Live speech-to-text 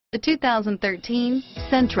The 2013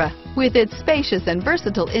 Sentra. With its spacious and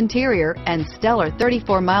versatile interior and stellar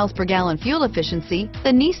 34 miles per gallon fuel efficiency,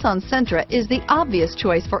 the Nissan Sentra is the obvious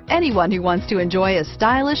choice for anyone who wants to enjoy a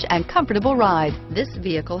stylish and comfortable ride. This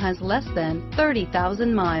vehicle has less than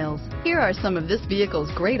 30,000 miles. Here are some of this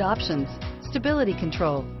vehicle's great options: stability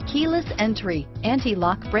control, keyless entry,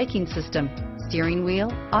 anti-lock braking system, steering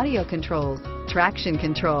wheel audio controls, traction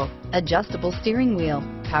control, adjustable steering wheel,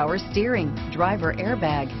 power steering, driver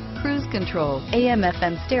airbag, cruise control,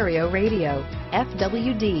 AM/FM stereo radio,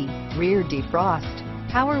 FWD, rear defrost,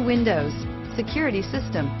 power windows, security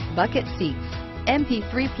system, bucket seats,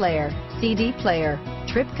 MP3 player, CD player,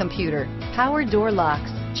 trip computer, power door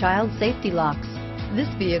locks, child safety locks. This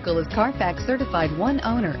vehicle is CarFax certified one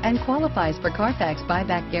owner and qualifies for CarFax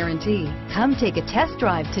buyback guarantee. Come take a test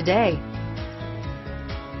drive today.